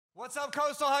What's up,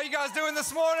 Coastal? How you guys doing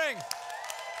this morning?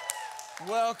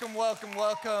 Welcome, welcome,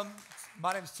 welcome.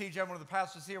 My name is TJ. I'm one of the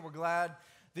pastors here. We're glad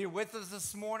that you're with us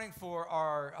this morning for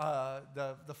our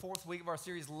the fourth week of our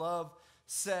series, Love,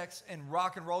 Sex, and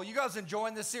Rock and Roll. You guys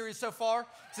enjoying this series so far?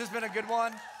 This has been a good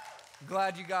one.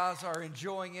 Glad you guys are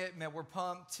enjoying it. Man, we're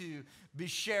pumped to be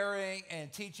sharing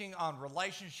and teaching on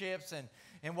relationships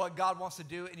and what God wants to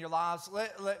do in your lives.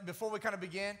 Before we kind of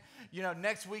begin,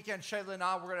 next weekend, Shayla and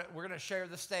I, we're gonna share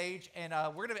the stage, and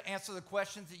we're gonna answer the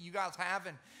questions that you guys have.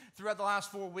 And throughout the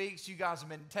last 4 weeks, you guys have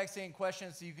been texting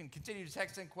questions, so you can continue to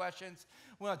text in questions.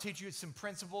 We want to teach you some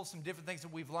principles, some different things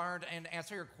that we've learned, and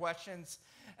answer your questions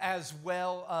as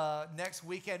well next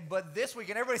weekend. But this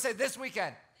weekend, everybody say this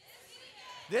weekend.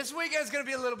 This weekend is going to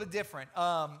be a little bit different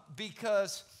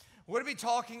because we're going to be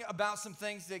talking about some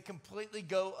things that completely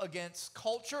go against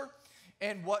culture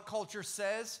and what culture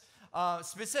says,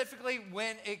 specifically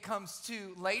when it comes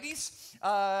to ladies.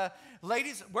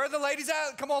 Ladies, where are the ladies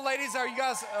at? Come on, ladies. Are you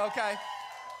guys okay?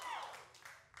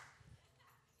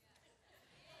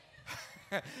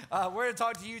 We're going to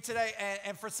talk to you today.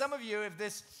 And for some of you, if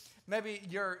this... Maybe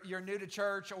you're new to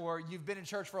church or you've been in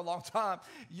church for a long time,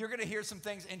 you're going to hear some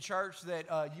things in church that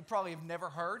you probably have never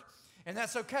heard, and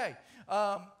that's okay.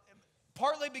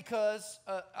 Partly because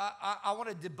I want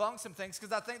to debunk some things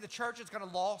because I think the church has kind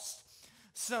of lost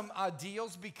some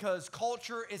ideals because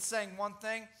culture is saying one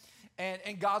thing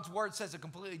and God's word says a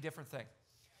completely different thing.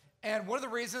 And one of the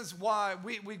reasons why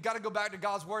we've got to go back to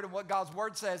God's word and what God's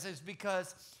word says is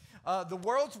because the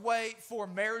world's way for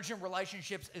marriage and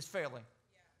relationships is failing.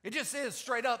 It just is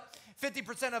straight up.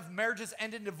 50% of marriages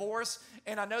end in divorce.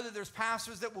 And I know that there's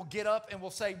pastors that will get up and will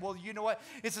say, well, you know what?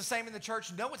 It's the same in the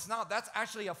church. No, it's not. That's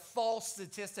actually a false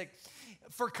statistic.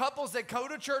 For couples that go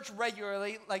to church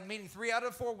regularly, like meaning 3 out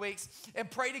of 4 weeks,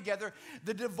 and pray together,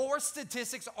 the divorce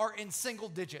statistics are in single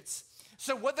digits.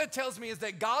 So what that tells me is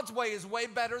that God's way is way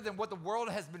better than what the world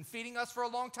has been feeding us for a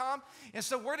long time. And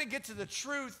so we're going to get to the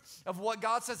truth of what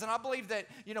God says. And I believe that,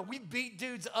 we beat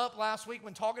dudes up last week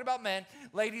when talking about men.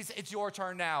 Ladies, it's your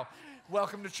turn now.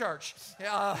 Welcome to church.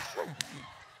 I'm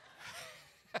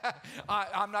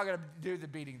not going to do the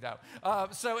beating, though.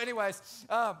 So anyways,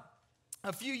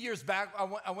 a few years back,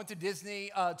 I went to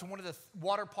Disney, to one of the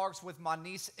water parks with my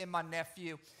niece and my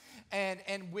nephew. And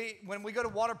when we go to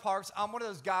water parks, I'm one of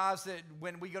those guys that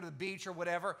when we go to the beach or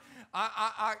whatever,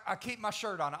 I keep my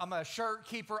shirt on. I'm a shirt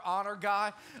keeper honor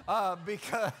guy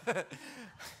because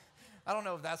I don't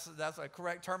know if that's a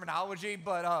correct terminology,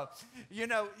 but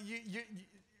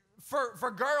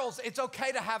for girls, it's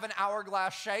okay to have an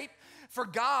hourglass shape. For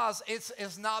guys,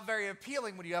 it's not very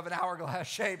appealing when you have an hourglass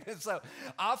shape. And so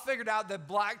I figured out that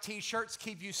black T-shirts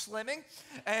keep you slimming.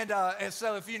 And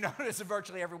so if you notice,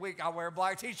 virtually every week I wear a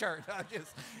black T-shirt.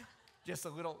 Just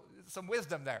some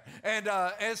wisdom there.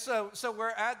 And so we're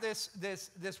at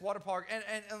this water park.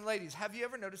 And ladies, have you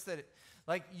ever noticed that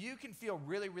you can feel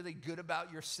really, really good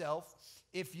about yourself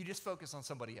if you just focus on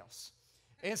somebody else?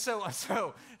 And so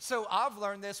I've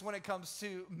learned this when it comes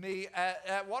to me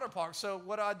at water parks. So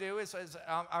what I do is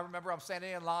I remember I'm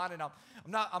standing in line and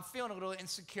I'm feeling a little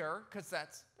insecure because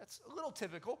that's a little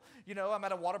typical. I'm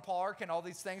at a water park and all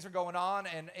these things are going on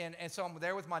and so I'm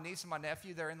there with my niece and my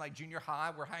nephew. They're in junior high.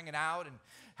 We're hanging out and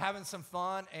having some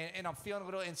fun and I'm feeling a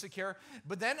little insecure.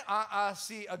 But then I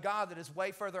see a guy that is way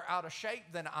further out of shape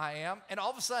than I am, and all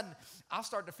of a sudden I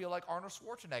start to feel like Arnold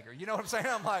Schwarzenegger. You know what I'm saying?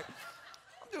 I'm like,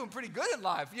 doing pretty good in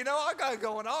life. I got it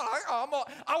going on.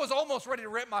 I was almost ready to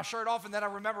rip my shirt off, and then I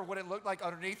remember what it looked like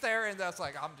underneath there, and that's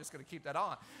I'm just going to keep that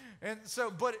on. And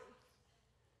so, but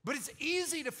it's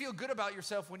easy to feel good about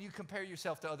yourself when you compare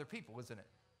yourself to other people, isn't it?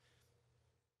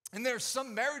 And there's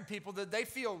some married people that they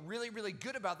feel really, really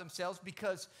good about themselves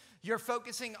because you're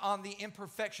focusing on the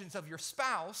imperfections of your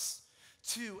spouse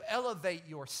to elevate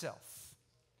yourself.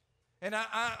 And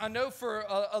I know for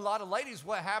a lot of ladies,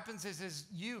 what happens is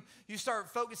you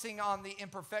start focusing on the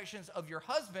imperfections of your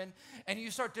husband, and you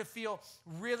start to feel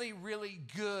really, really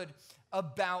good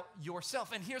about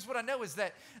yourself. And here's what I know is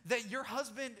that your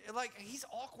husband, he's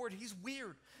awkward, he's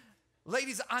weird.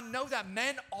 Ladies, I know that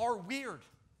men are weird.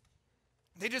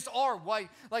 They just are.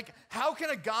 How can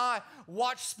a guy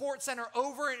watch SportsCenter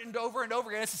over and over and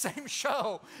over again? It's the same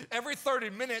show every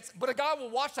 30 minutes, but a guy will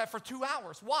watch that for 2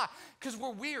 hours. Why? Because we're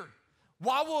weird.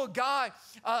 Why will a guy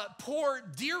pour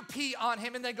deer pee on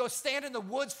him and then go stand in the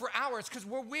woods for hours? Because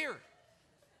we're weird.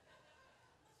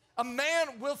 A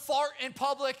man will fart in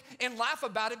public and laugh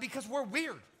about it because we're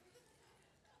weird.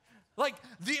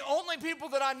 The only people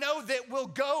that I know that will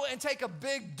go and take a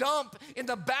big dump in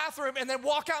the bathroom and then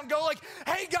walk out and go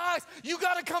hey guys, you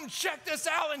got to come check this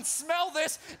out and smell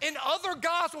this. And other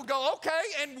guys will go, okay,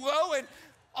 and go and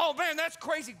Oh man, that's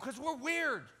crazy because we're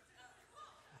weird.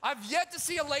 I've yet to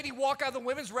see a lady walk out of the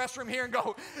women's restroom here and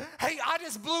go, hey, I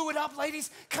just blew it up,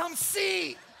 ladies. Come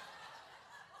see.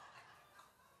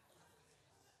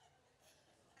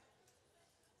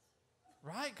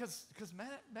 Right? Because man,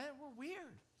 we're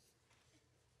weird.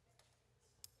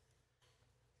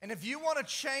 And if you want to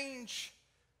change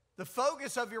the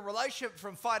focus of your relationship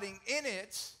from fighting in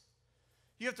it,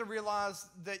 you have to realize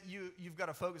that you've got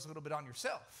to focus a little bit on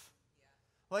yourself.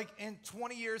 Yeah. Like in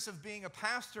 20 years of being a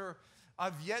pastor,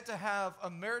 I've yet to have a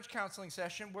marriage counseling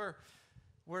session where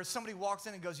somebody walks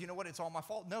in and goes, you know what, it's all my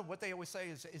fault. No, what they always say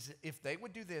is if they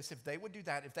would do this, if they would do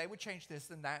that, if they would change this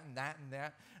and that and that and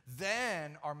that,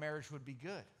 then our marriage would be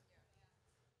good.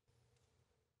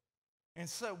 And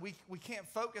so we can't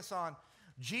focus on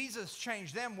Jesus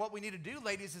changed them. What we need to do,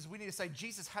 ladies, is we need to say,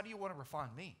 Jesus, how do you want to refine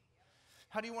me?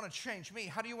 How do you want to change me?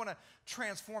 How do you want to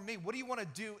transform me? What do you want to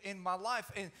do in my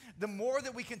life? And the more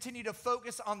that we continue to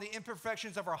focus on the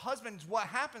imperfections of our husbands, what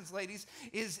happens, ladies,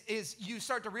 is you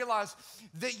start to realize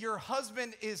that your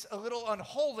husband is a little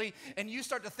unholy, and you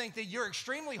start to think that you're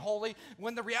extremely holy,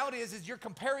 when the reality is you're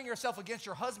comparing yourself against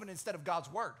your husband instead of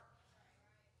God's word.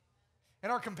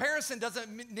 And our comparison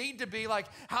doesn't need to be like,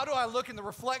 how do I look in the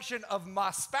reflection of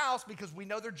my spouse, because we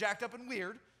know they're jacked up and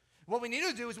weird. What we need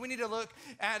to do is we need to look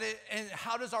at it and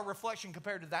how does our reflection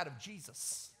compare to that of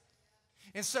Jesus?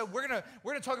 And so we're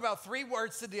gonna talk about 3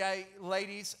 words today,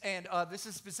 ladies, and this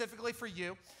is specifically for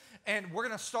you. And we're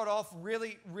gonna start off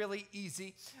really, really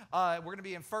easy. We're gonna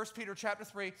be in 1 Peter chapter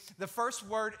 3. The first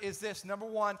word is this, number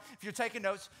 1, if you're taking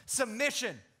notes,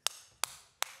 submission.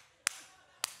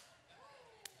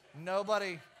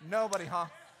 Nobody, huh?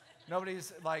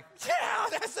 Nobody's like, yeah,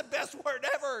 that's the best word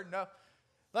ever. No.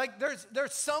 Like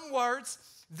there's some words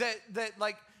that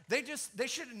like they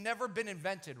should have never been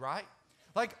invented, right?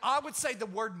 Like I would say the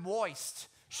word moist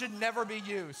should never be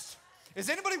used. Is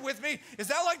anybody with me? Is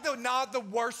that like not the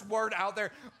worst word out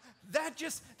there?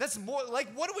 That's more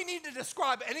like, what do we need to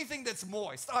describe anything that's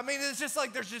moist? I mean, it's just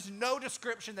like there's just no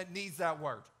description that needs that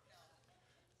word.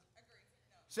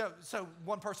 So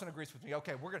one person agrees with me.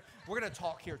 Okay, we're gonna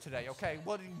talk here today. Okay,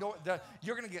 well,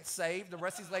 you're gonna get saved. The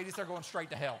rest of these ladies are going straight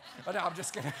to hell. But no, I'm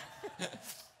just kidding.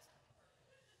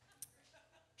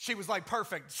 She was like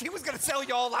perfect. She was gonna sell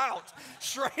you all out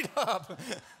straight up.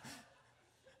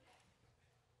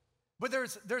 But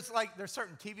there's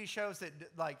certain TV shows that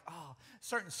like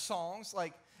certain songs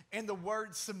like, and the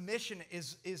word submission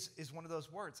is one of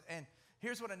those words. And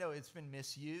here's what I know: it's been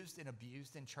misused and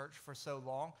abused in church for so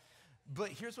long. But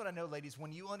here's what I know, ladies.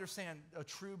 When you understand a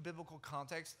true biblical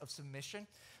context of submission,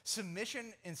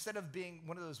 instead of being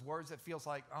one of those words that feels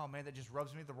like, oh man, that just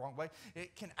rubs me the wrong way,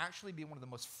 it can actually be one of the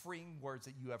most freeing words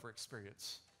that you ever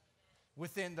experience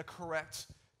within the correct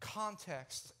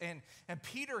context. And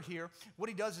Peter here, what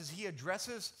he does is he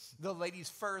addresses the ladies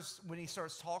first when he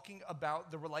starts talking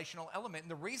about the relational element.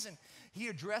 And the reason he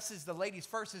addresses the ladies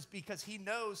first is because he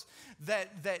knows that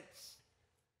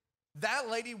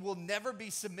lady will never be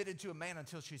submitted to a man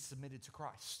until she's submitted to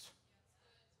Christ.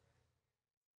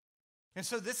 And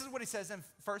so this is what he says in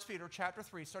 1 Peter chapter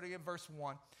 3, starting in verse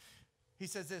 1. He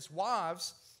says this,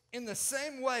 wives, in the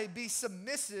same way be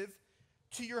submissive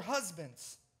to your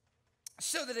husbands,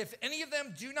 so that if any of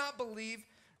them do not believe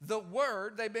the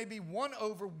word, they may be won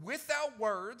over without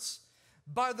words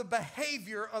by the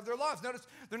behavior of their lives. Notice,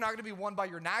 they're not going to be won by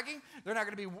your nagging. They're not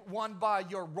going to be won by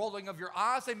your rolling of your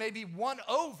eyes. They may be won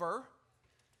over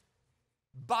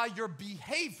by your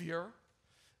behavior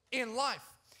in life.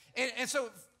 And so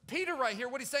Peter right here,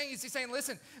 what he's saying is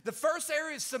listen, the first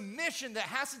area of submission that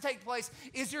has to take place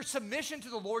is your submission to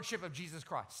the lordship of Jesus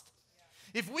Christ.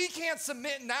 If we can't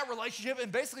submit in that relationship,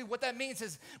 and basically what that means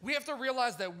is we have to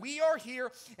realize that we are here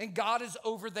and God is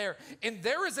over there. And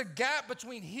there is a gap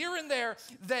between here and there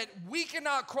that we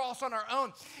cannot cross on our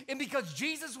own. And because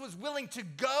Jesus was willing to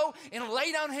go and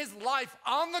lay down his life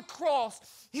on the cross,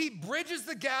 he bridges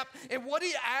the gap. And what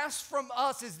he asks from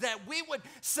us is that we would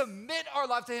submit our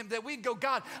life to him, that we'd go,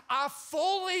 God, I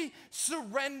fully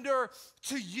surrender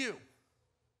to you.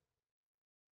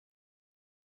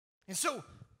 And so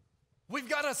we've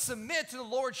got to submit to the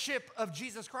lordship of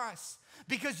Jesus Christ,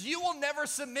 because you will never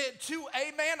submit to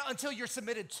a man until you're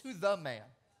submitted to the man.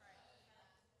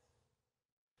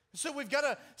 So we've got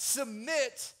to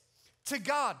submit to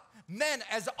God. Men,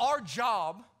 as our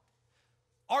job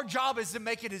is to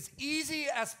make it as easy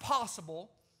as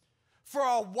possible for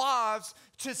our wives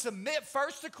to submit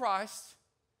first to Christ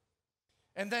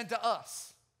and then to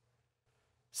us.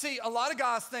 See, a lot of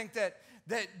guys think that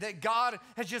God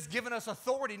has just given us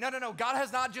authority. No. God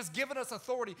has not just given us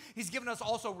authority. He's given us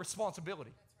also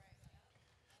responsibility.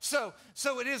 So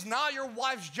it is not your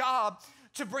wife's job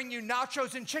to bring you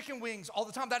nachos and chicken wings all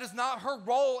the time. That is not her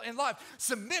role in life.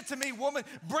 Submit to me, woman.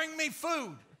 Bring me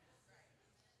food.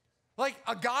 Like,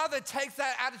 a guy that takes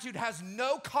that attitude has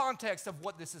no context of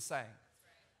what this is saying.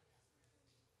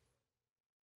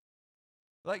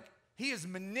 Like, he is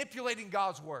manipulating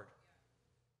God's word.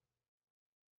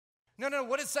 No,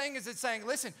 what it's saying is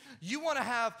listen, you want to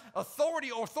have authority.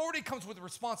 Authority comes with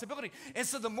responsibility. And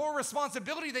so the more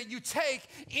responsibility that you take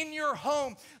in your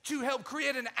home to help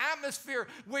create an atmosphere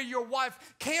where your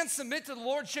wife can submit to the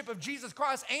lordship of Jesus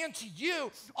Christ and to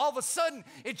you, all of a sudden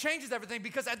it changes everything.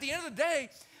 Because at the end of the day,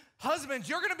 husbands,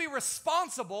 you're going to be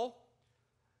responsible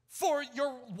for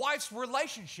your wife's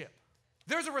relationship.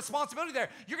 There's a responsibility there.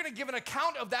 You're going to give an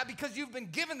account of that because you've been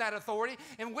given that authority,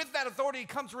 and with that authority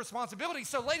comes responsibility.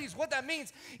 So ladies, what that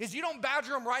means is you don't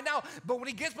badger him right now, but when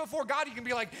he gets before God, you can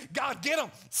be like, God, get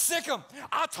him, sick him.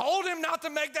 I told him not to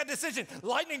make that decision.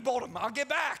 Lightning bolt him. I'll get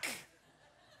back.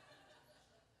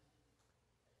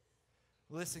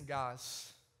 Listen,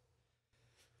 guys,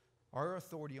 our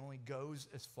authority only goes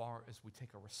as far as we take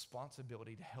a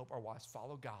responsibility to help our wives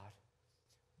follow God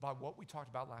by what we talked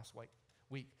about last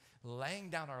week, laying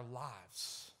down our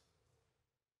lives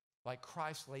like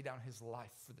Christ laid down his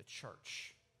life for the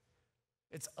church.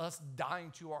 It's us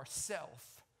dying to ourselves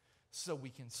so we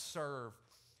can serve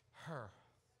her.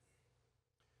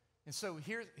 And so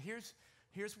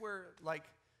here's where, like,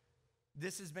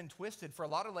 this has been twisted. For a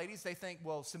lot of ladies, they think,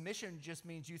 well, submission just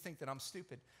means you think that I'm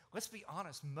stupid. Let's be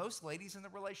honest. Most ladies in the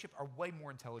relationship are way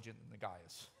more intelligent than the guy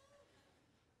is.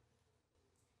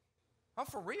 I'm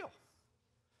for real.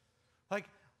 Like,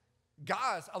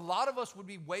 guys, a lot of us would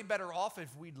be way better off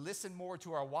if we'd listen more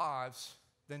to our wives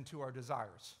than to our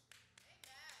desires.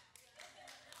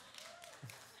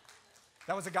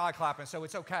 That was a guy clapping, so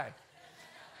it's okay.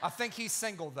 I think he's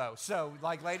single, though. So,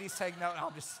 like, ladies, take note.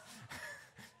 I'll just...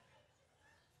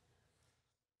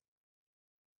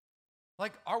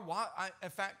 Like, our wife,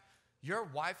 in fact, your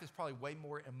wife is probably way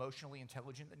more emotionally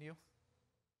intelligent than you.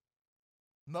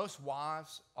 Most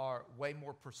wives are way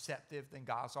more perceptive than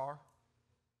guys are.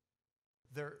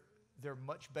 They're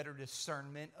much better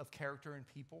discernment of character and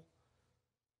people.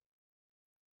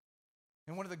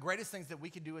 And one of the greatest things that we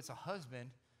can do as a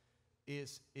husband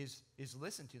is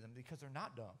listen to them because they're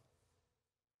not dumb.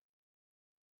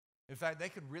 In fact, they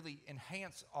could really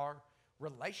enhance our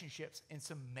relationships in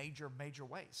some major, major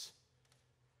ways.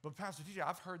 But Pastor TJ,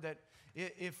 I've heard that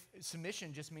if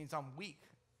submission just means I'm weak,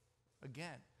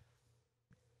 again,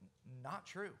 not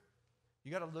true.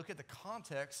 You got to look at the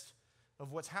context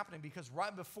of what's happening, because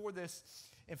right before this,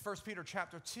 in 1 Peter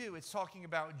chapter 2, it's talking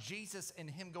about Jesus and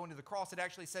him going to the cross. It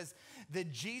actually says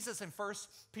that Jesus, in 1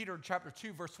 Peter chapter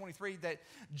 2, verse 23, that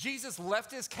Jesus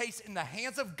left his case in the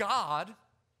hands of God,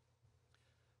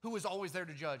 who is always there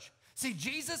to judge. See,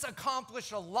 Jesus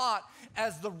accomplished a lot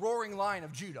as the roaring lion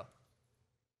of Judah.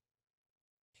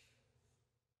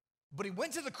 But he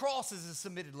went to the cross as a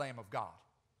submitted Lamb of God.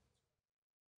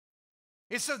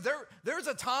 And so there's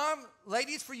a time,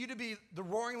 ladies, for you to be the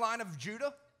roaring lion of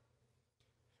Judah.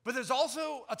 But there's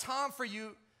also a time for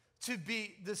you to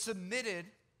be the submitted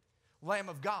Lamb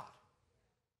of God.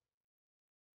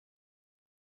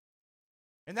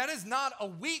 And that is not a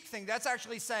weak thing. That's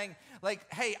actually saying,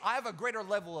 like, hey, I have a greater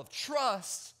level of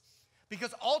trust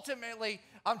because ultimately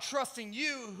I'm trusting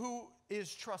you who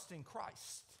is trusting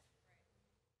Christ.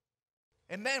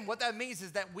 And man, what that means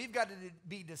is that we've got to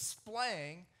be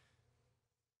displaying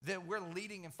that we're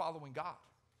leading and following God.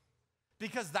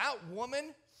 Because that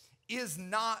woman is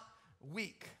not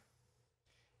weak.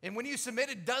 And when you submit,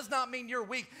 it does not mean you're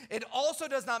weak. It also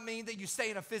does not mean that you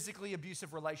stay in a physically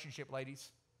abusive relationship, ladies.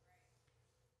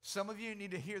 Some of you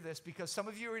need to hear this because some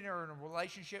of you are in a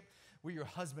relationship where your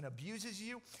husband abuses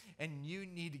you and you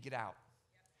need to get out.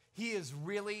 He is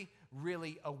really,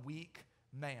 really a weak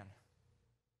man.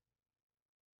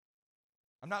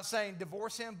 I'm not saying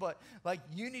divorce him, but like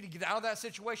you need to get out of that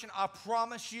situation. I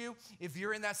promise you, if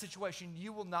you're in that situation,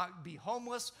 you will not be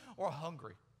homeless or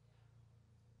hungry.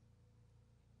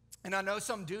 And I know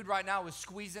some dude right now is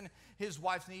squeezing his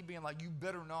wife's knee, being like, you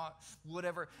better not,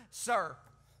 whatever. Sir,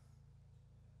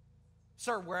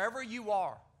 wherever you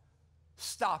are,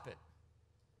 stop it.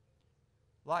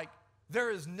 Like, there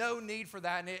is no need for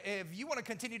that. And if you want to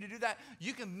continue to do that,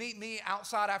 you can meet me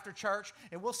outside after church,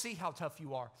 and we'll see how tough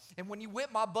you are. And when you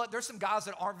whip my butt, there's some guys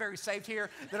that aren't very saved here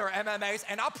that are MMAs,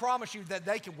 and I promise you that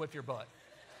they can whip your butt.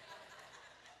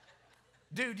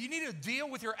 Dude, you need to deal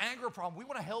with your anger problem. We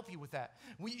want to help you with that.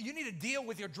 You need to deal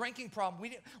with your drinking problem.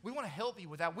 We want to help you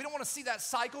with that. We don't want to see that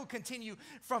cycle continue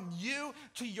from you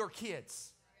to your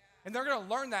kids. And they're going to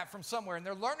learn that from somewhere, and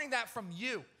they're learning that from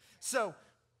you. So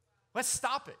Let's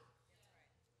stop it.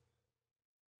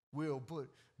 Well, but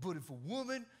if a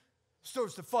woman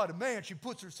starts to fight a man, she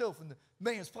puts herself in the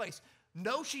man's place.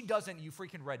 No, she doesn't, you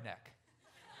freaking redneck.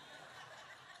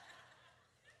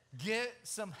 Get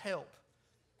some help.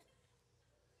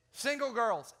 Single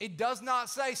girls, it does not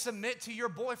say submit to your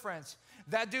boyfriends.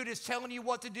 That dude is telling you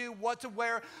what to do, what to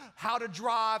wear, how to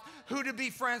drive, who to be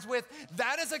friends with.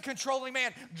 That is a controlling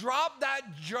man. Drop that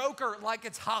joker like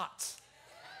it's hot.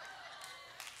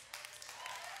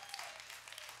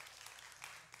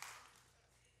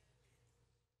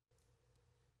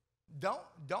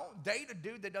 Don't date a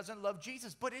dude that doesn't love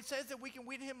Jesus. But it says that we can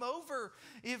win him over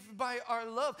by our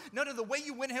love. No, the way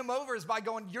you win him over is by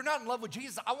going, you're not in love with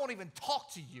Jesus. I won't even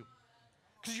talk to you.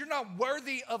 Because you're not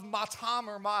worthy of my time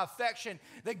or my affection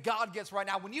that God gets right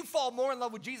now. When you fall more in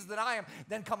love with Jesus than I am,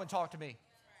 then come and talk to me.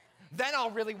 Then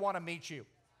I'll really want to meet you.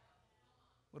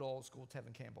 Little old school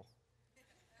Tevin Campbell.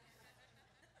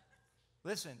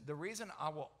 Listen, the reason I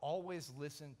will always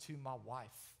listen to my wife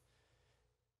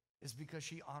is because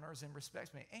she honors and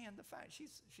respects me. And the fact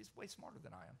she's way smarter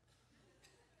than I am.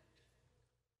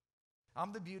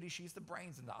 I'm the beauty, she's the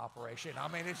brains in the operation. I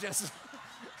mean, it's just...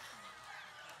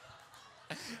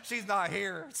 She's not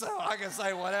here, so I can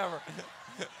say whatever.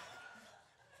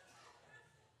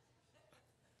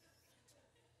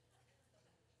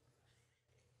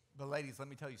 But ladies, let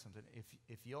me tell you something.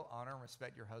 If you'll honor and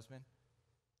respect your husband,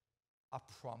 I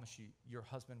promise you, your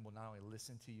husband will not only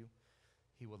listen to you,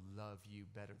 he will love you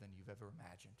better than you've ever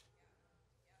imagined.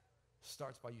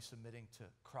 Starts by you submitting to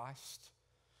Christ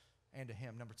and to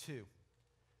him. Number 2,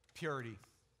 purity.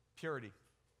 Purity.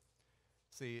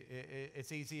 See,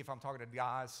 it's easy if I'm talking to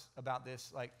guys about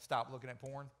this, like, stop looking at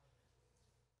porn.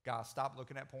 Guys, stop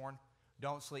looking at porn.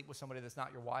 Don't sleep with somebody that's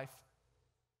not your wife.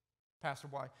 Pastor,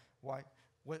 why?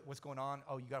 What's going on?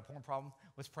 Oh, you got a porn problem?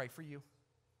 Let's pray for you.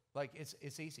 Like,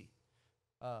 it's easy.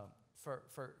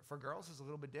 For girls, it's a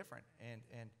little bit different.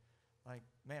 And like,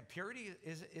 man, purity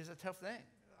is a tough thing.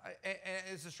 And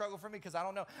it's a struggle for me because I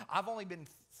don't know. I've only been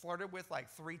flirted with like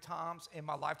 3 times in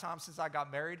my lifetime since I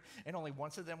got married, and only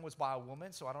once of them was by a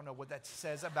woman, so I don't know what that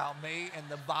says about me and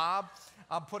the vibe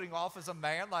I'm putting off as a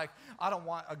man. Like, I don't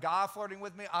want a guy flirting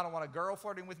with me. I don't want a girl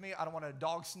flirting with me. I don't want a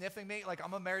dog sniffing me. Like,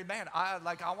 I'm a married man. I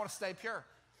want to stay pure.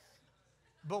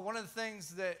 But one of the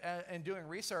things that, in doing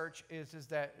research, is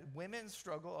that women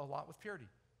struggle a lot with purity.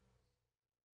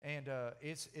 And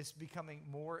it's becoming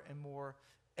more and more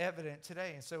evident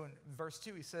today. And so in verse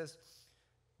 2, he says,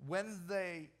 when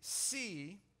they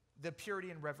see the purity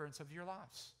and reverence of your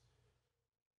lives.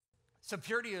 So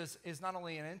purity is not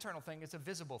only an internal thing, it's a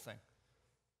visible thing.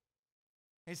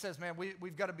 He says, man,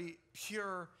 we've got to be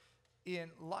pure in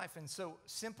life. And so,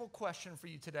 simple question for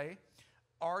you today.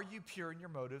 Are you pure in your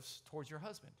motives towards your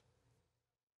husband?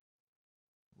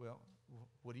 Well,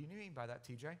 what do you mean by that,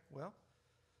 TJ? Well,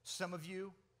 some of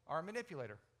you are a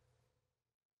manipulator.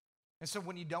 And so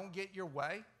when you don't get your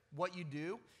way, what you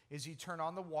do is you turn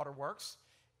on the waterworks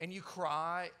and you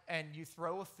cry and you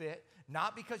throw a fit,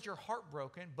 not because you're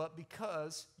heartbroken, but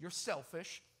because you're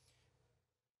selfish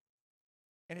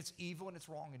and it's evil and it's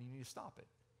wrong and you need to stop it.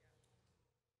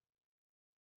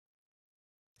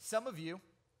 Some of you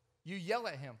yell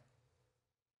at him.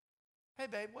 Hey,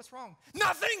 babe, what's wrong?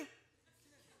 Nothing!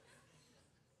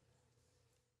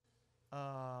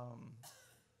 I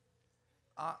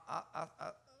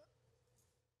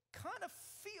kind of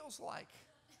feels like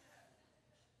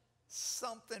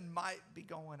something might be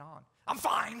going on. I'm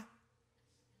fine.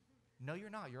 No,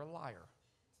 you're not. You're a liar.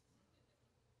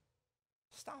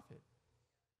 Stop it.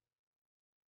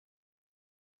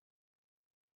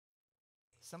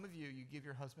 Some of you give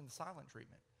your husband the silent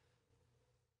treatment.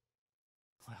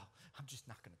 Well, I'm just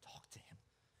not going to talk to him.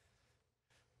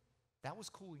 That was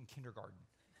cool in kindergarten.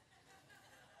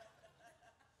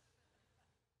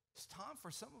 It's time for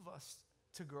some of us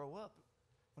to grow up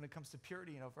when it comes to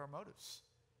purity and of our motives.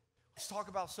 Let's talk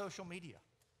about social media.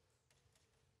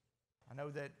 I know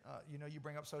that you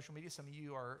bring up social media. Some of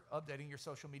you are updating your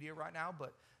social media right now,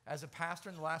 but as a pastor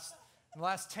in the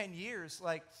last 10 years,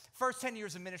 like first 10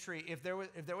 years of ministry, if there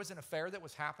was an affair that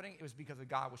was happening, it was because a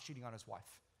guy was cheating on his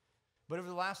wife. But over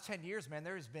the last 10 years, man,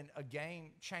 there has been a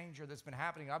game changer that's been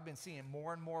happening. I've been seeing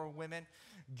more and more women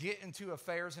get into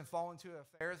affairs and fall into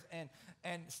affairs.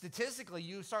 And statistically,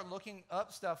 you start looking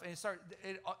up stuff, and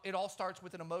it all starts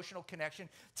with an emotional connection,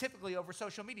 typically over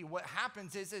social media. What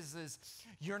happens is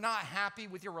you're not happy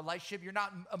with your relationship. You're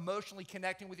not emotionally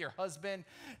connecting with your husband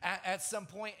at some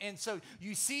point. And so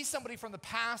you see somebody from the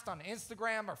past on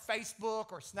Instagram or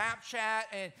Facebook or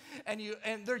Snapchat,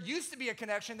 and there used to be a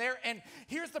connection there. And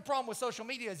here's the problem with social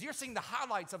media is you're seeing the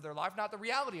highlights of their life, not the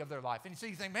reality of their life. And so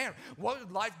you think, man, what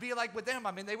would life be like with them?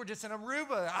 I mean, they were just in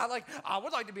Aruba. I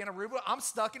would like to be in Aruba. I'm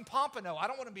stuck in Pompano. I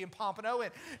don't want to be in Pompano.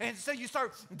 And so you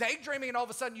start daydreaming, and all of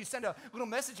a sudden you send a little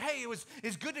message, hey,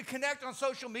 it's good to connect on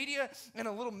social media, and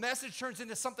a little message turns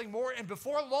into something more. And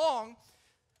before long,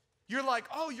 you're like,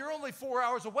 oh, you're only 4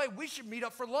 hours away. We should meet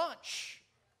up for lunch.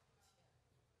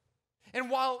 And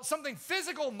while something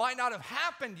physical might not have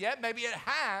happened yet, maybe it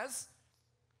has,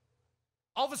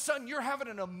 all of a sudden you're having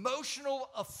an emotional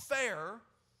affair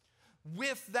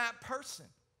with that person.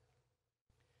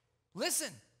 Listen,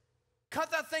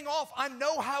 cut that thing off. I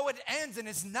know how it ends, and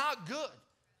it's not good.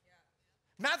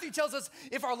 Matthew tells us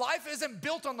if our life isn't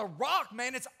built on the rock,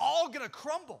 man, it's all going to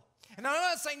crumble. And I'm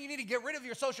not saying you need to get rid of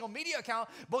your social media account,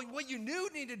 but what you do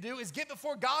need to do is get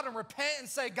before God and repent and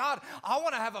say, God, I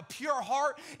want to have a pure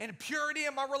heart and purity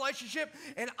in my relationship,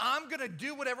 and I'm going to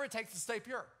do whatever it takes to stay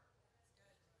pure.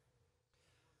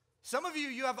 Some of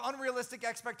you have unrealistic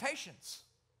expectations.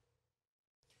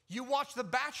 You watch The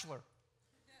Bachelor.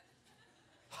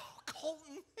 Oh,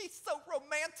 Colton, he's so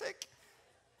romantic.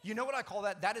 You know what I call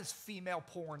that? That is female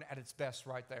porn at its best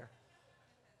right there.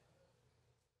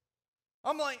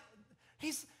 I'm like,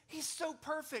 he's so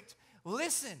perfect.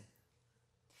 Listen,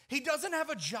 he doesn't have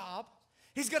a job.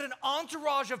 He's got an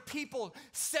entourage of people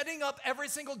setting up every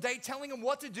single day, telling him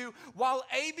what to do, while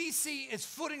ABC is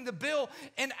footing the bill.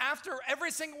 And after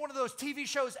every single one of those TV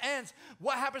shows ends,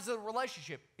 what happens to the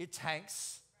relationship? It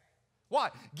tanks. Why?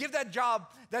 Give that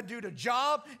dude a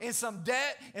job and some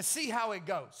debt and see how it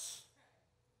goes.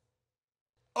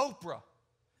 Oprah.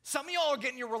 Some of y'all are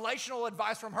getting your relational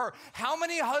advice from her. How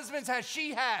many husbands has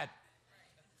she had?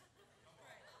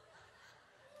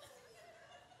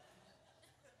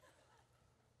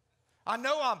 I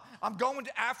know I'm going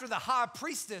after the high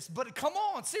priestess, but come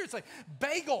on, seriously.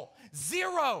 Bagel,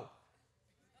 0.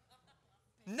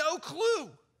 No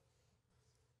clue.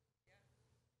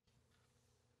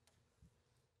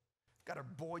 Got a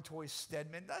boy toy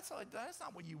Stedman. That's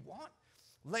not what you want.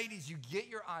 Ladies, you get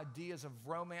your ideas of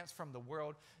romance from the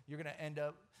world, you're going to end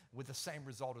up with the same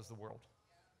result as the world.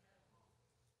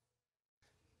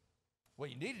 What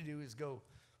you need to do is go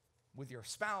with your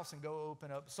spouse and go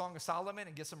open up Song of Solomon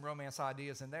and get some romance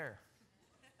ideas in there.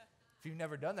 If you've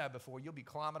never done that before, you'll be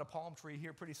climbing a palm tree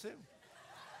here pretty soon.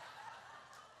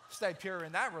 Stay pure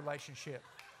in that relationship.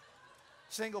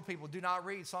 Single people, do not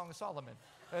read Song of Solomon.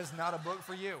 That is not a book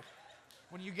for you.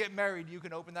 When you get married, you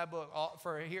can open that book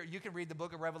for here. You can read the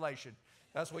book of Revelation.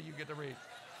 That's what you get to read.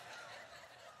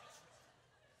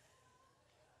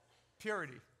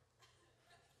 Purity.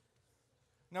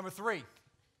 Number 3,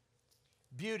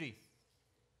 beauty.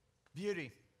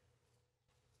 Beauty.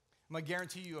 I'm going to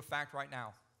guarantee you a fact right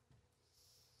now.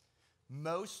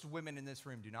 Most women in this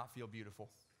room do not feel beautiful.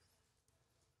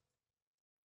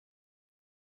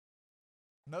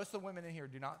 Most of the women in here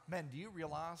do not. Men, do you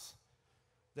realize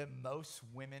that most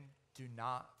women do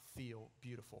not feel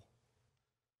beautiful?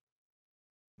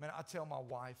 Man, I tell my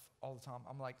wife all the time,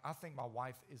 I'm like, I think my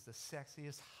wife is the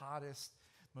sexiest, hottest,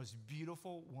 most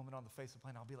beautiful woman on the face of the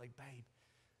planet. I'll be like, babe,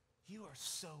 you are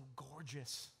so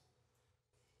gorgeous.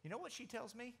 You know what she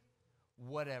tells me?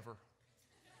 Whatever.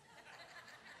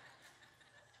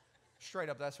 Straight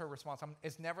up, that's her response.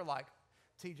 It's never like,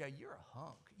 TJ, you're a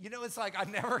hunk. You know, it's like I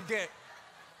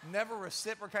never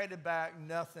reciprocated back,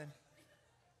 nothing.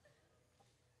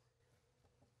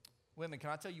 Women, can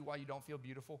I tell you why you don't feel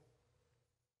beautiful?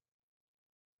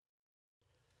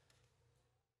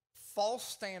 False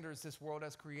standards this world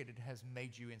has created has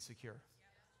made you insecure.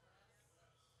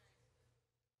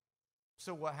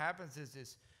 So what happens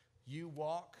is you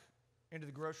walk into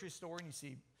the grocery store and you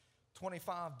see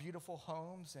 25 beautiful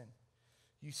homes, and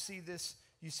you see this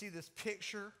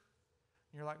picture,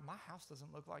 and you're like, my house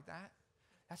doesn't look like that.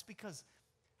 That's because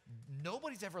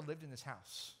nobody's ever lived in this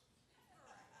house.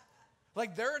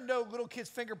 Like, there are no little kids'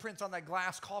 fingerprints on that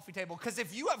glass coffee table, because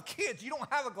if you have kids, you don't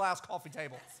have a glass coffee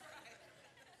table.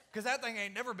 Because that thing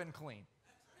ain't never been clean.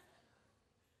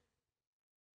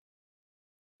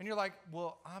 And you're like,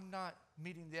 well, I'm not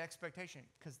meeting the expectation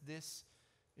because this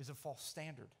is a false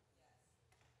standard.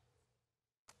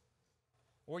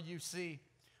 Or you see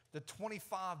the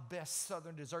 25 best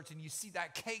Southern desserts and you see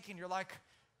that cake and you're like,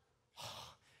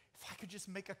 oh, if I could just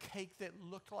make a cake that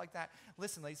looked like that.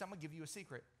 Listen, ladies, I'm going to give you a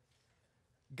secret.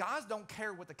 Guys don't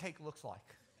care what the cake looks like.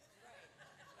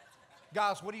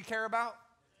 Guys, what do you care about?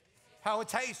 How it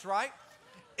tastes, right?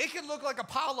 It can look like a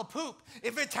pile of poop.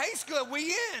 If it tastes good,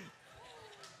 we in.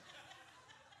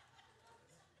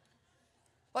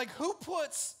 Like, who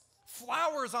puts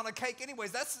flowers on a cake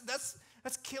anyways? That's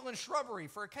killing shrubbery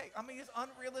for a cake. I mean, it's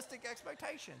unrealistic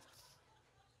expectations.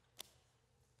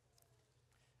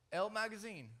 Elle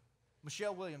magazine,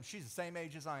 Michelle Williams, she's the same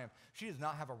age as I am. She does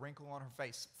not have a wrinkle on her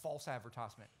face. False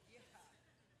advertisement.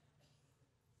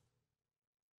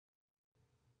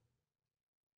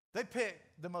 They pick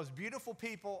the most beautiful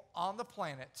people on the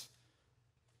planet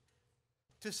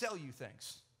to sell you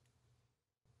things.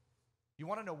 You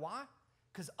want to know why?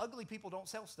 Because ugly people don't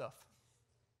sell stuff.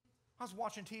 I was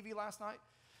watching TV last night,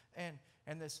 and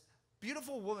this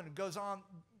beautiful woman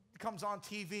comes on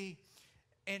TV,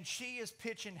 and she is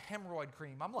pitching hemorrhoid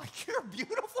cream. I'm like, you're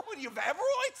beautiful and you have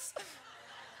hemorrhoids?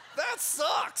 That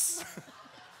sucks.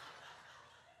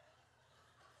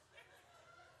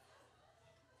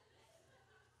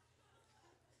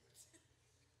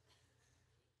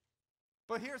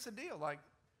 But here's the deal, like,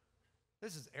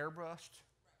 this is airbrushed.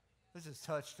 This is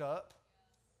touched up.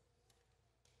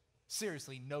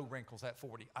 Seriously, no wrinkles at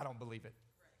 40. I don't believe it.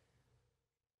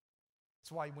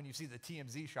 That's why when you see the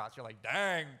TMZ shots, you're like,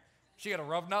 dang, she had a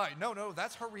rough night. No,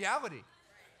 that's her reality.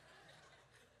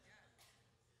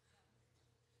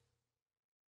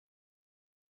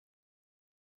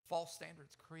 False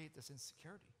standards create this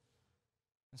insecurity.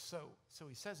 And so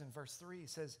he says in verse 3, he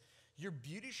says, your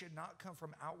beauty should not come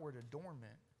from outward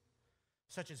adornment,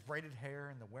 such as braided hair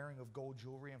and the wearing of gold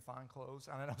jewelry and fine clothes.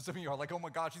 I know some of you are like, oh my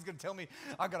gosh, she's going to tell me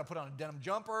I got to put on a denim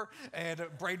jumper and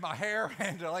braid my hair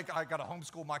and like I got to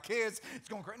homeschool my kids. It's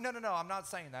going crazy. No, I'm not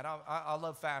saying that. I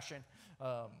love fashion.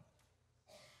 But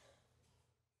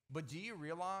do you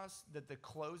realize that the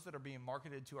clothes that are being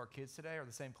marketed to our kids today are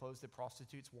the same clothes that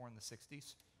prostitutes wore in the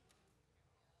 60s?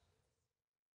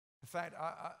 In fact,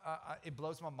 it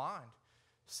blows my mind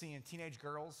seeing teenage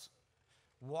girls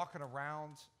walking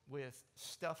around with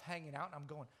stuff hanging out, and I'm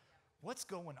going, what's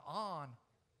going on?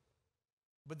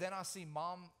 But then I see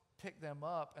mom pick them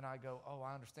up, and I go, oh,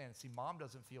 I understand. See, mom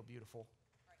doesn't feel beautiful.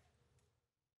 Right.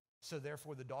 So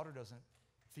therefore, the daughter doesn't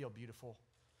feel beautiful.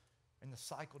 And the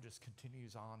cycle just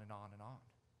continues on and on and on.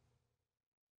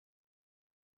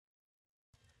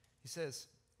 He says,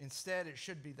 instead, it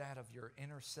should be that of your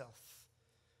inner self,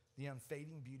 the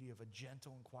unfading beauty of a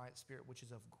gentle and quiet spirit, which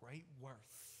is of great worth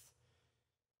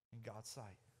in God's sight.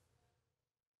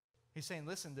 He's saying,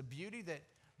 listen, the beauty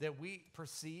that we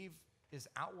perceive is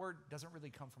outward doesn't really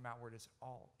come from outward. It's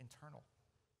all internal.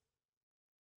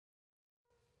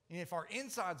 And if our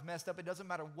inside's messed up, it doesn't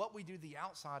matter what we do to the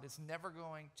outside. It's never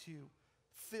going to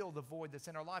fill the void that's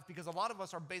in our life, because a lot of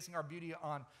us are basing our beauty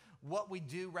on what we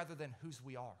do rather than whose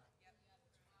we are.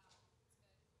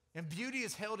 And beauty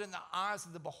is held in the eyes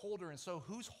of the beholder. And so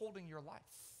who's holding your life?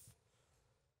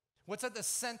 What's at the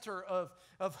center of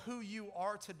who you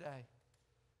are today?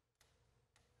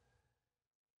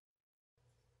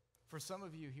 For some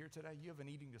of you here today, you have an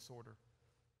eating disorder.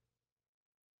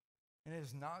 And it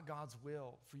is not God's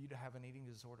will for you to have an eating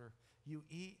disorder. You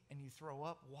eat and you throw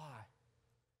up. Why?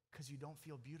 Because you don't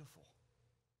feel beautiful.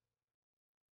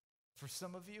 For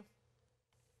some of you,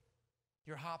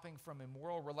 you're hopping from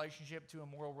immoral relationship to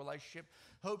immoral relationship,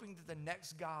 hoping that the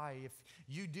next guy, if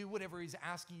you do whatever he's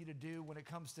asking you to do when it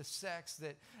comes to sex,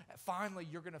 that finally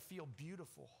you're going to feel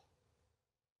beautiful.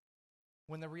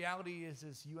 When the reality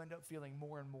is you end up feeling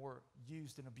more and more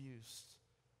used and abused.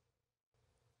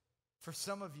 For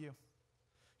some of you,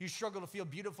 you struggle to feel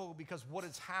beautiful because what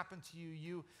has happened to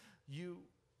you,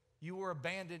 you were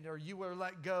abandoned, or you were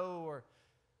let go,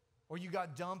 or you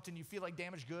got dumped and you feel like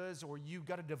damaged goods, or you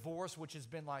got a divorce, which has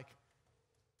been like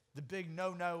the big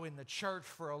no-no in the church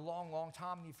for a long, long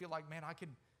time, and you feel like, man,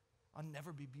 I'll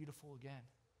never be beautiful again.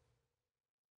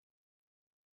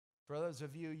 For those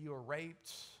of you, you were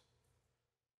raped,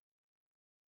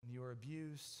 and you were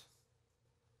abused,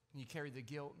 and you carry the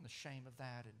guilt and the shame of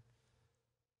that, and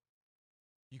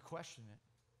you question it.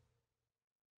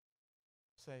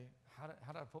 Say, how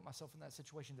did I put myself in that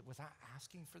situation? Was I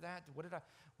asking for that? What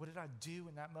did I do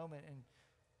in that moment? And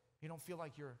you don't feel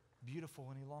like you're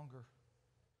beautiful any longer.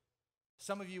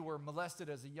 Some of you were molested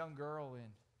as a young girl,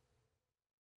 and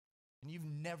you've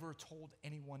never told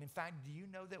anyone. In fact, do you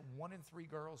know that 1 in 3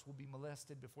 girls will be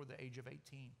molested before the age of 18?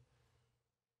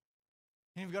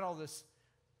 And you've got all this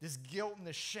guilt and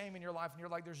this shame in your life, and you're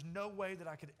like, there's no way that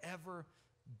I could ever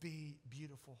be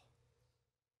beautiful.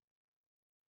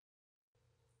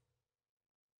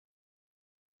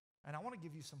 And I want to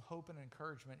give you some hope and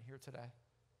encouragement here today.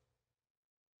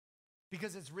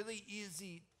 Because it's really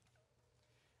easy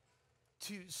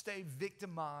to stay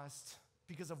victimized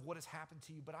because of what has happened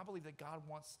to you. But I believe that God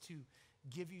wants to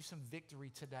give you some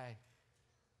victory today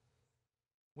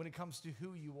when it comes to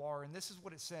who you are. And this is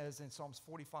what it says in Psalms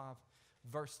 45,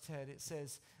 verse 10. It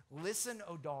says, listen,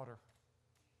 O daughter.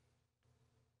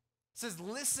 It says,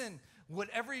 listen,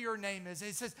 whatever your name is.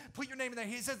 It says, put your name in there.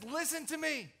 He says, listen to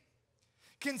me.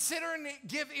 Consider and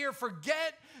give ear.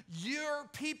 Forget your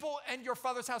people and your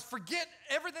father's house. Forget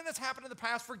everything that's happened in the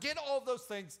past. Forget all of those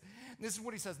things. And this is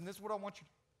what he says, and this is what I want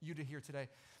you to hear today. It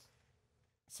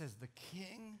says, the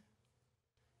king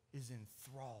is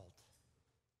enthralled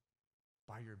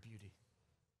by your beauty.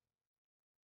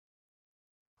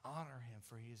 Honor him,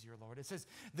 for he is your Lord. It says,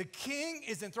 the king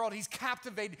is enthralled. He's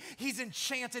captivated. He's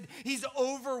enchanted. He's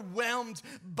overwhelmed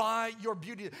by your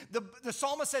beauty. The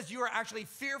psalmist says you are actually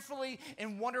fearfully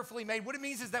and wonderfully made. What it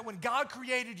means is that when God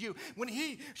created you, when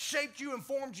he shaped you and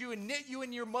formed you and knit you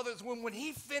in your mother's womb, when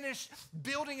he finished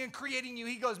building and creating you,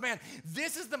 he goes, man,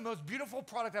 this is the most beautiful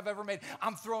product I've ever made.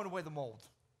 I'm throwing away the mold.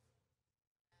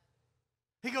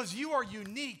 He goes, you are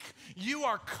unique. You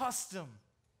are custom.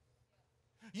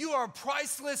 You are a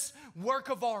priceless work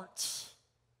of art.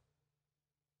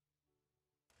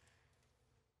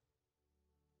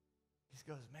 He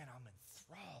goes, man, I'm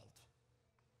enthralled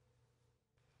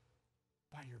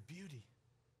by your beauty.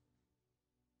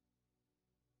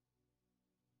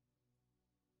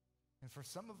 And for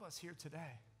some of us here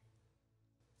today,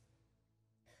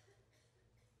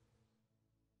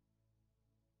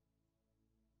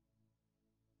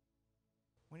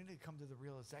 we need to come to the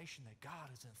realization that God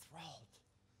is enthralled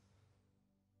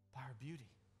by our beauty.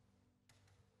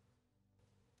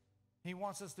 He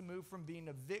wants us to move from being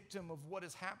a victim of what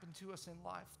has happened to us in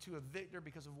life to a victor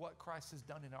because of what Christ has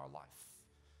done in our life.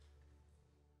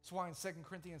 That's why in 2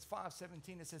 Corinthians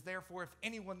 5:17 it says, therefore, if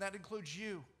anyone, that includes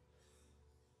you,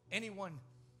 anyone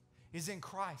is in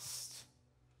Christ,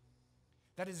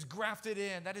 that is grafted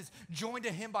in, that is joined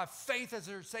to him by faith as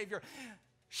their Savior,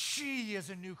 she is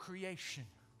a new creation.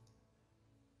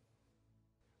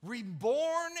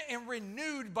 Reborn and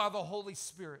renewed by the Holy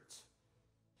Spirit.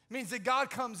 It means that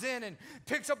God comes in and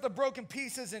picks up the broken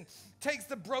pieces and takes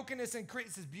the brokenness and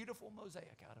creates this beautiful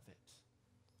mosaic out of it.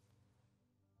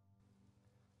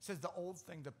 It says the old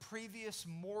thing, the previous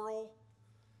moral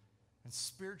and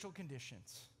spiritual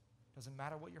conditions, doesn't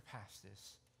matter what your past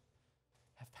is,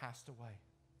 have passed away.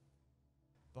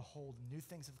 Behold, new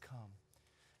things have come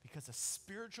because a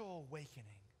spiritual awakening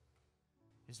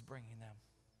is bringing them.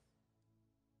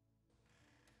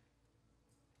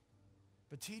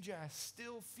 But TJ, I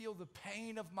still feel the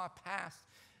pain of my past.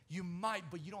 You might,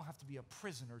 but you don't have to be a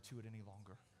prisoner to it any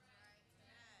longer.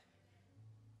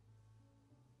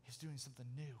 He's doing something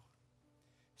new.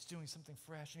 He's doing something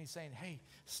fresh. And he's saying, hey,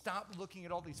 stop looking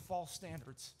at all these false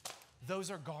standards.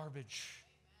 Those are garbage.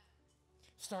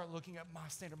 Start looking at my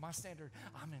standard. My standard,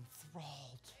 I'm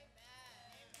enthralled.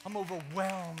 I'm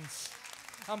overwhelmed.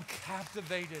 I'm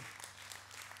captivated.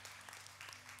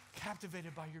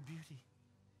 Captivated by your beauty.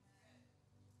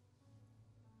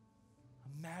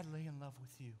 I'm madly in love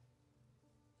with you.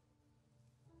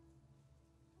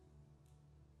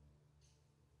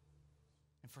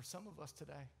 And for some of us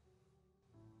today,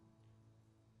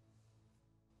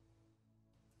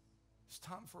 it's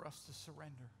time for us to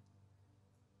surrender.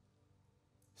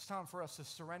 It's time for us to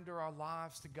surrender our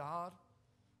lives to God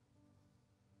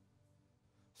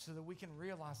so that we can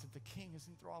realize that the King is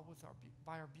enthralled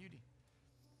by our beauty.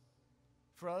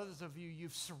 For others of you,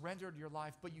 you've surrendered your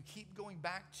life, but you keep going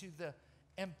back to the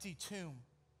empty tomb.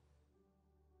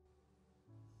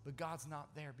 But God's not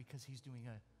there because he's doing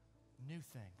a new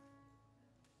thing.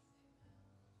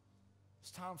 It's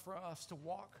time for us to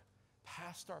walk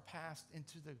past our past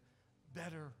into the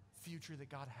better future that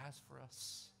God has for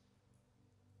us.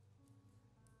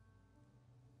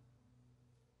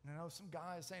 And I know some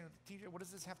guys saying, TJ, what does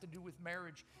this have to do with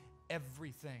marriage?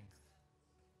 Everything.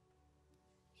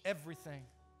 Everything.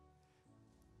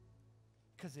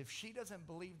 Because if she doesn't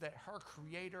believe that her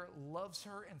Creator loves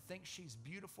her and thinks she's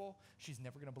beautiful, she's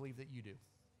never going to believe that you do.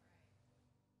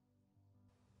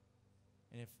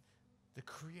 And if the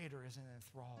Creator isn't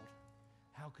enthralled,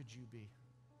 how could you be?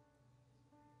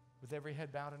 With every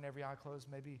head bowed and every eye closed,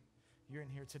 maybe you're in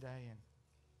here today and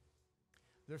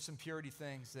there's some purity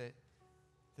things that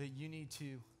you need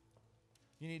to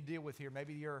deal with here.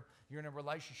 Maybe you're in a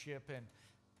relationship and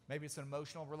maybe it's an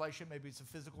emotional relationship, maybe it's a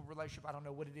physical relationship. I don't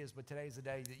know what it is, but today is the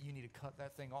day that you need to cut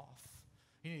that thing off.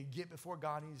 You need to get before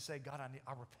God. You need to say, God,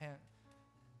 I repent.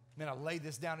 Man, I lay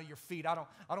this down at your feet. I don't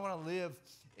want to live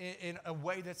in a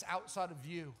way that's outside of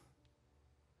you.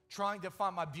 Trying to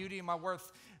find my beauty and my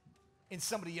worth in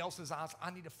somebody else's eyes. I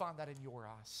need to find that in your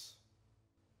eyes.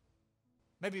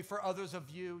 Maybe for others of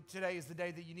you, today is the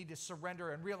day that you need to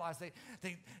surrender and realize that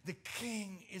the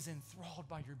King is enthralled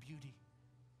by your beauty.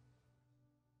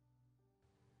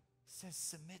 It says,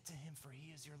 submit to him, for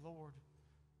he is your Lord.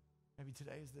 Maybe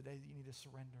today is the day that you need to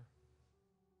surrender.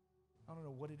 I don't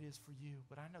know what it is for you,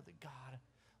 but I know that God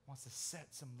wants to set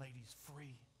some ladies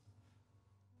free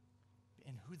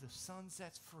And who the Son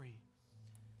sets free